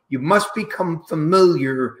forth. You must become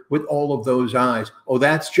familiar with all of those eyes. Oh,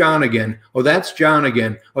 that's John again. Oh, that's John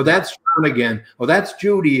again. Oh, that's John again. Oh, that's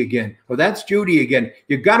Judy again. Oh, that's Judy again.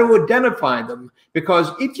 You've got to identify them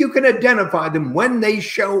because if you can identify them when they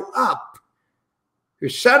show up,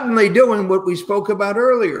 you're suddenly doing what we spoke about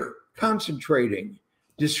earlier, concentrating,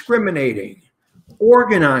 discriminating,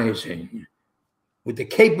 organizing, with the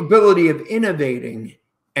capability of innovating,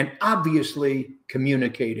 and obviously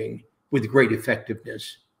communicating with great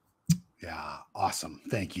effectiveness. Yeah, awesome.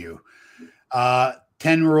 Thank you.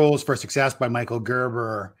 10 Rules for Success by Michael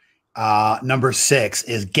Gerber. Number 6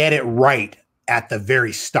 is get it right at the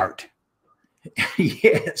very start.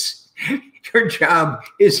 Yes. Your job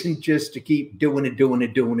isn't just to keep doing it.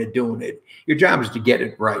 Your job is to get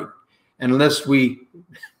it right. And unless we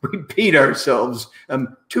repeat ourselves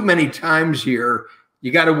too many times here,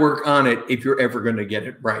 you got to work on it if you're ever going to get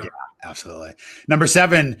it right. Yeah, absolutely. Number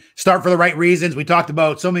 7, start for the right reasons. We talked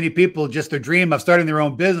about so many people, just their dream of starting their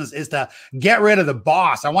own business is to get rid of the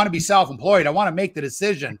boss. I want to be self-employed. I want to make the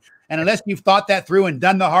decision. And unless you've thought that through and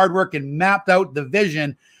done the hard work and mapped out the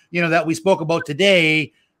vision, that we spoke about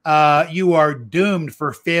today, you are doomed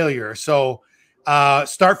for failure. So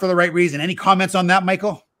start for the right reason. Any comments on that,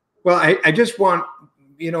 Michael? Well, I just want,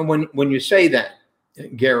 when you say that,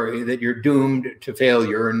 Gary, that you're doomed to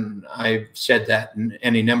failure, and I've said that in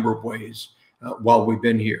any number of ways while we've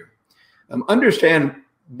been here. Understand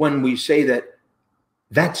when we say that,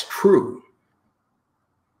 that's true.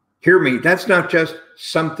 Hear me, that's not just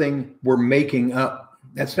something we're making up.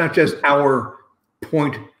 That's not just our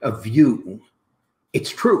point of view.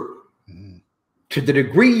 It's true. Mm-hmm. To the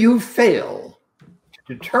degree you fail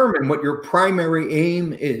to determine what your primary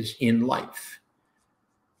aim is in life,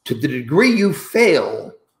 to the degree you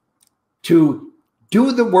fail to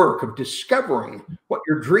do the work of discovering what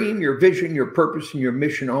your dream, your vision, your purpose, and your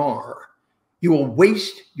mission are, you will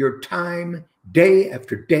waste your time day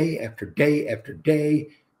after day after day after day,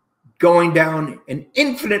 going down an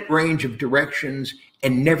infinite range of directions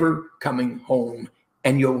and never coming home.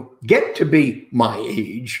 And you'll get to be my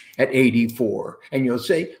age at 84, and you'll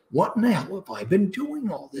say, what in the hell have I been doing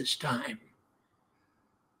all this time?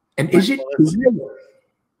 And is it real?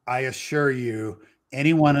 I assure you,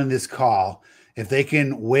 anyone on this call, if they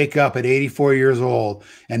can wake up at 84 years old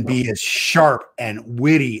and be as sharp and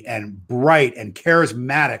witty and bright and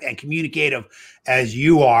charismatic and communicative as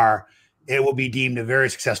you are, it will be deemed a very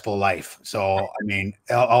successful life. So, I mean,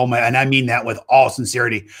 and I mean that with all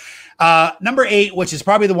sincerity. Number 8, which is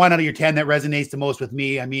probably the one out of your 10 that resonates the most with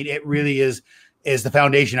me. I mean, it really is the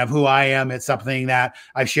foundation of who I am. It's something that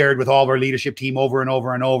I've shared with all of our leadership team over and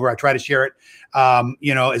over and over. I try to share it,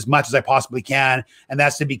 as much as I possibly can. And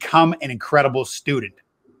that's to become an incredible student.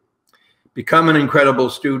 Become an incredible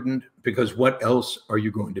student, because what else are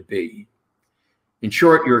you going to be? In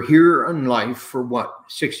short, you're here in life for what?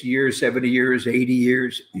 60 years, 70 years, 80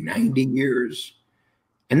 years, 90 years,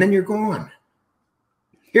 and then you're gone.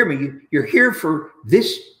 Hear me, you're here for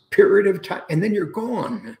this period of time, and then you're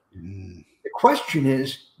gone. The question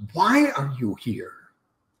is, why are you here?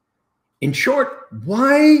 In short,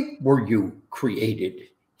 why were you created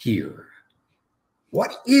here?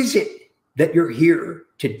 What is it that you're here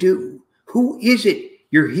to do? Who is it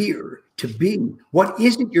you're here to be? What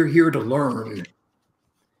is it you're here to learn?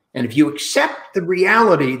 And if you accept the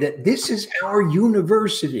reality that this is our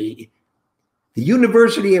university, the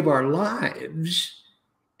university of our lives,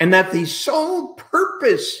 and that the sole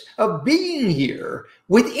purpose of being here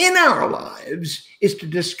within our lives is to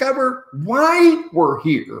discover why we're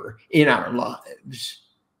here in our lives,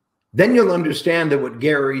 then you'll understand that what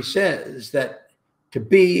Gary says, that to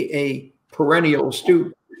be a perennial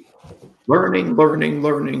student, learning, learning,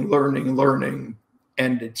 learning, learning, learning,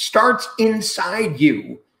 and it starts inside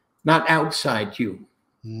you, not outside you.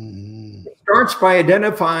 It starts by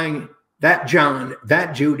identifying that John,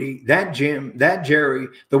 that Judy, that Jim, that Jerry,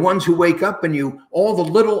 the ones who wake up in you, all the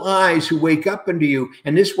little eyes who wake up into you.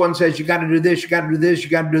 And this one says, you got to do this, you got to do this, you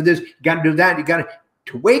got to do this, you got to do that. You got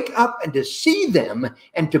to wake up and to see them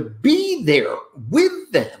and to be there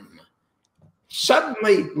with them.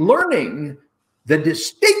 Suddenly learning the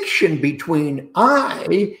distinction between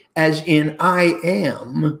I, as in I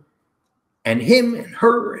am, and him and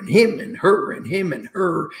her and him and her and him and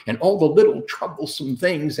her, and all the little troublesome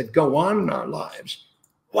things that go on in our lives.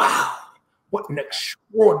 Wow, what an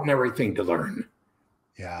extraordinary thing to learn.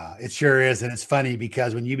 Yeah, it sure is. And it's funny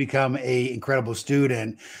because when you become an incredible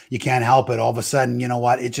student, you can't help it. All of a sudden, you know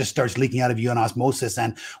what? It just starts leaking out of you in osmosis.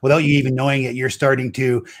 And without you even knowing it, you're starting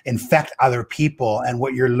to infect other people. And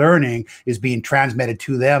what you're learning is being transmitted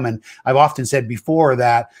to them. And I've often said before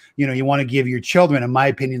that, you want to give your children, in my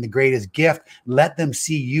opinion, the greatest gift. Let them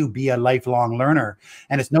see you be a lifelong learner.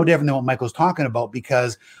 And it's no different than what Michael's talking about,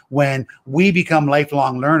 because when we become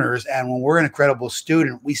lifelong learners and when we're an incredible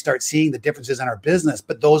student, we start seeing the differences in our business.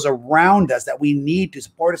 But those around us that we need to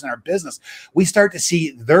support us in our business, we start to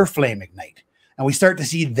see their flame ignite. And we start to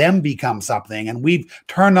see them become something, and we've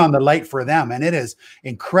turned on the light for them, and it is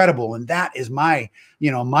incredible. And that is my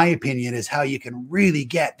opinion, is how you can really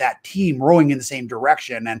get that team rowing in the same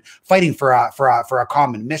direction and fighting for a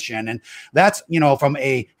common mission. And that's from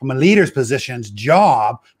a leader's position's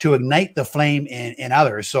job to ignite the flame in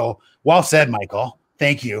others. So well said, Michael.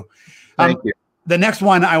 Thank you. Thank you. The next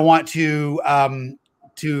one I want to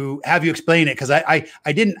have you explain it, because I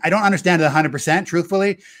don't understand it 100%,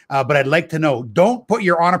 truthfully, but I'd like to know. Don't put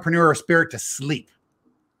your entrepreneurial spirit to sleep.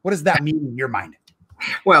 What does that mean in your mind?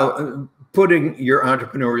 Well, putting your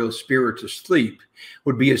entrepreneurial spirit to sleep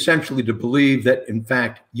would be essentially to believe that, in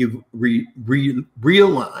fact, you've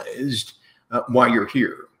realized why you're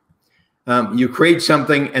here. You create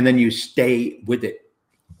something and then you stay with it.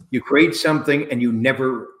 You create something and you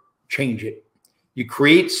never change it. You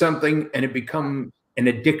create something and it becomes an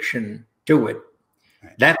addiction to it.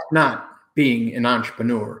 Right. That's not being an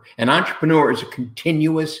entrepreneur. An entrepreneur is a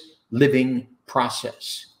continuous living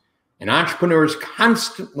process. An entrepreneur is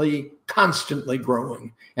constantly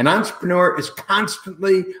growing. An entrepreneur is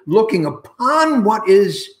constantly looking upon what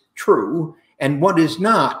is true and what is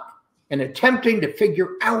not, and attempting to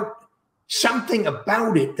figure out something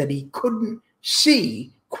about it that he couldn't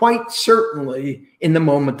see quite certainly in the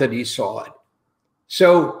moment that he saw it.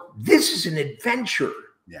 So this is an adventure,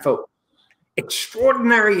 folks.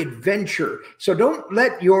 Extraordinary adventure. So don't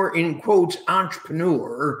let your, in quotes,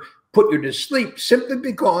 entrepreneur put you to sleep simply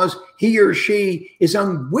because he or she is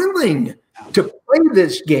unwilling to play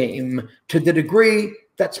this game to the degree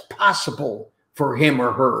that's possible for him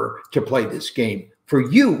or her to play this game, for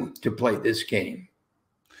you to play this game.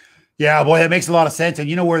 Yeah, boy, that makes a lot of sense.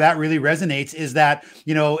 And where that really resonates is that,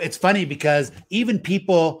 it's funny because even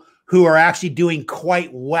people who are actually doing quite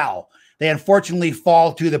well, they unfortunately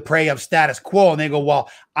fall to the prey of status quo, and they go, well,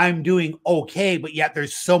 I'm doing okay, but yet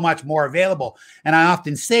there's so much more available. And I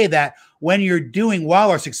often say that when you're doing well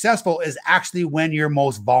or successful is actually when you're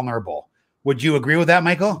most vulnerable. Would you agree with that,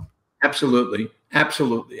 Michael? Absolutely.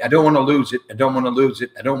 Absolutely. I don't want to lose it. I don't want to lose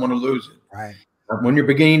it. I don't want to lose it. Right. When you're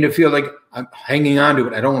beginning to feel like I'm hanging on to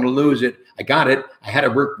it. I don't want to lose it. I got it. I had to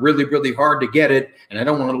work really, really hard to get it, and I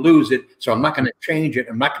don't want to lose it. So I'm not going to change it.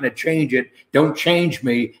 I'm not going to change it. Don't change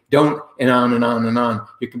me. Don't, and on and on and on.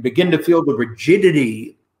 You can begin to feel the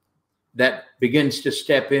rigidity that begins to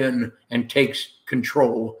step in and takes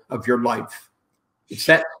control of your life. It's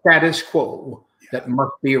that status quo that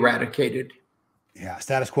must be eradicated. Yeah,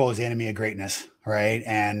 status quo is the enemy of greatness, right?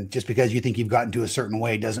 And just because you think you've gotten to a certain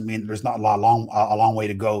way doesn't mean there's not a long way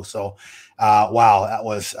to go. So, wow, that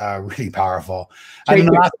was really powerful. Take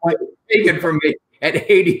it from me at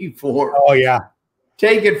 84. Oh yeah,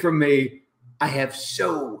 take it from me. I have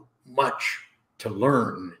so much to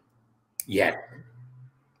learn yet.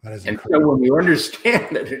 That is incredible. And so when you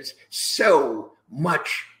understand that there's so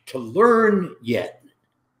much to learn yet,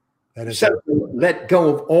 that is let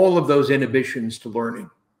go of all of those inhibitions to learning.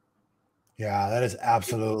 Yeah, that is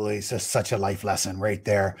absolutely just such a life lesson right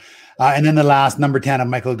there. And then the last, number 10 of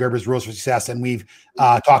Michael Gerber's Rules for Success. And we've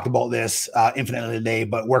talked about this infinitely today,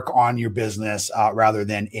 but work on your business rather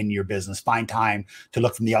than in your business. Find time to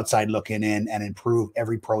look from the outside looking in and improve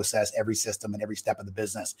every process, every system, and every step of the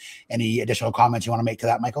business. Any additional comments you want to make to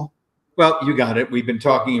that, Michael? Well, you got it. We've been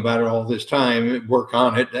talking about it all this time. Work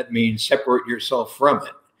on it. That means separate yourself from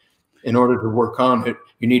it. In order to work on it,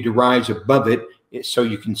 you need to rise above it so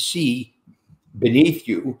you can see beneath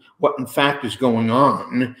you what in fact is going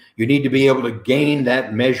on. You need to be able to gain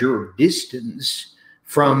that measure of distance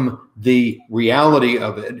from the reality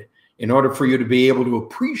of it in order for you to be able to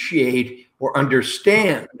appreciate or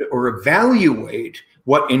understand or evaluate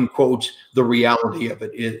what, in quotes, the reality of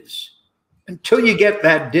it is. Until you get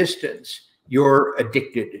that distance, you're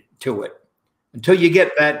addicted to it. Until you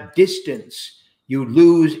get that distance, you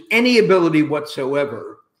lose any ability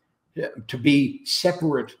whatsoever to be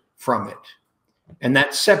separate from it. And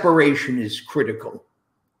that separation is critical,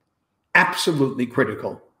 absolutely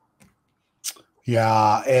critical.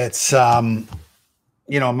 Yeah, it's,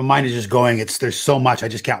 you know, my mind is just going, there's so much. I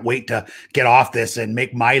just can't wait to get off this and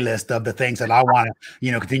make my list of the things that I want to,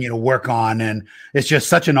 you know, continue to work on. And it's just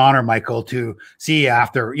such an honor, Michael, to see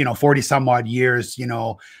after, you know, 40 some odd years, you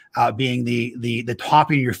know, being the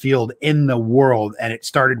top in your field in the world. And it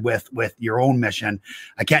started with your own mission.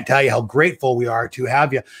 I can't tell you how grateful we are to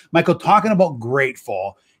have you. Michael, talking about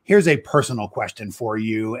grateful, here's a personal question for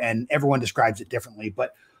you, and everyone describes it differently,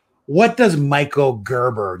 but what does Michael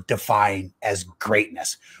Gerber define as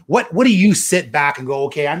greatness? What do you sit back and go,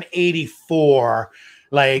 okay, I'm 84.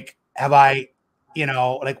 Like, have I, you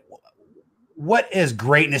know, like, what is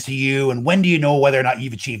greatness to you? And when do you know whether or not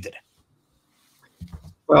you've achieved it?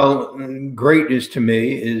 Well, greatness to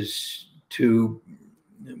me is to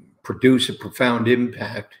produce a profound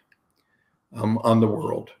impact on the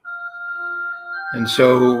world. And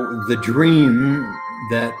so the dream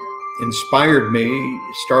that inspired me,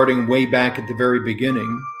 starting way back at the very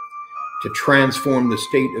beginning, to transform the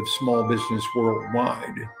state of small business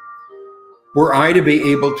worldwide, were I to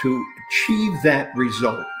be able to achieve that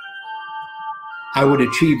result, I would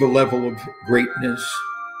achieve a level of greatness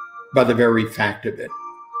by the very fact of it.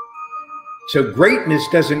 So greatness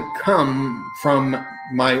doesn't come from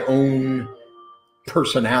my own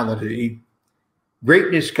personality.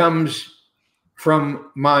 Greatness comes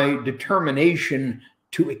from my determination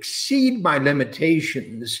to exceed my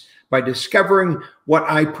limitations by discovering what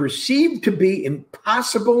I perceive to be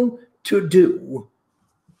impossible to do.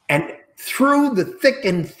 And through the thick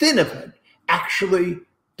and thin of it, actually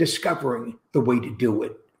discovering the way to do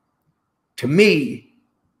it. To me,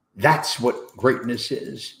 that's what greatness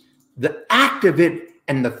is. The act of it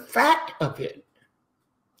and the fact of it,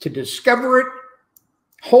 to discover it,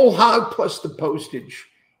 whole hog plus the postage,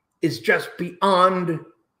 is just beyond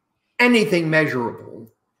anything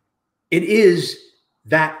measurable. It is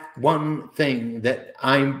that one thing that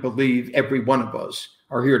I believe every one of us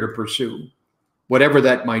are here to pursue, whatever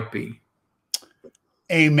that might be.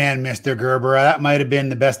 Amen, Mr. Gerber. That might have been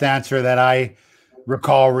the best answer that I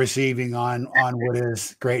recall receiving on what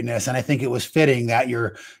is greatness. And I think it was fitting that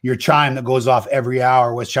your chime that goes off every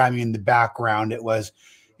hour was chiming in the background. It was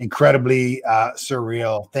incredibly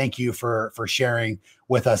surreal. Thank you for sharing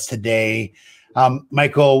with us today.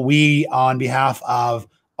 Michael, we, on behalf of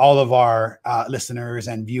all of our listeners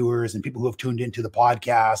and viewers and people who have tuned into the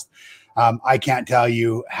podcast, I can't tell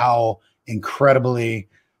you how incredibly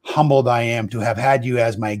humbled I am to have had you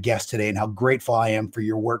as my guest today, and how grateful I am for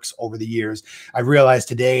your works over the years. I realized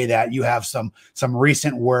today that you have some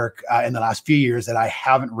recent work in the last few years that I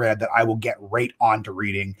haven't read that I will get right on to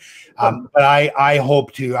reading. But I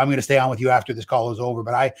hope to, I'm going to stay on with you after this call is over,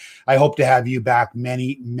 but I hope to have you back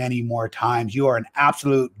many, many more times. You are an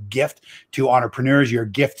absolute gift to entrepreneurs. You're a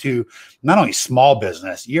gift to not only small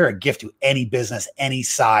business, you're a gift to any business, any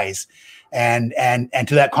size. And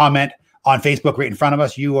to that comment on Facebook right in front of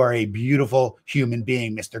us, you are a beautiful human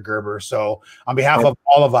being, Mr. Gerber. So on behalf of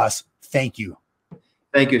all of us, thank you.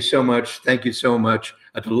 Thank you so much. Thank you so much.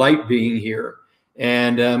 A delight being here.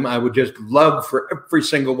 And I would just love for every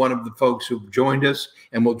single one of the folks who've joined us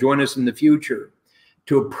and will join us in the future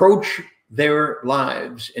to approach their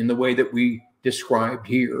lives in the way that we described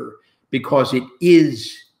here, because it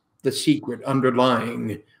is the secret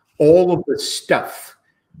underlying all of the stuff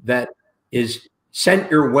that is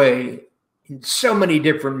sent your way in so many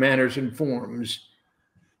different manners and forms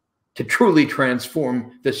to truly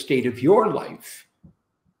transform the state of your life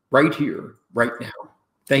right here, right now.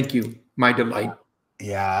 Thank you. My delight.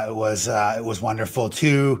 Yeah, it was wonderful.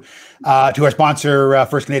 To our sponsor,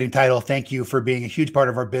 First Canadian Title, thank you for being a huge part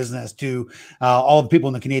of our business. To all the people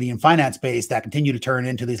in the Canadian finance space that continue to turn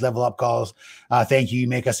into these level up calls, thank you. You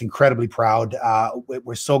make us incredibly proud.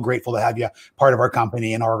 We're so grateful to have you part of our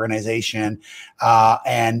company and our organization.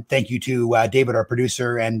 And thank you to David, our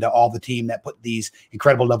producer, and all the team that put these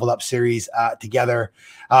incredible level up series together.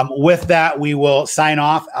 With that, we will sign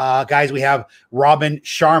off. Guys, we have Robin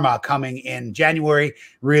Sharma coming in January.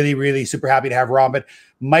 Really, really super happy to have Robin.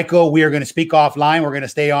 Michael, we are going to speak offline. We're going to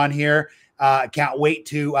stay on here. Can't wait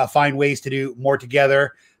to find ways to do more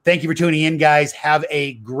together. Thank you for tuning in, guys. Have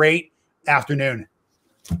a great afternoon.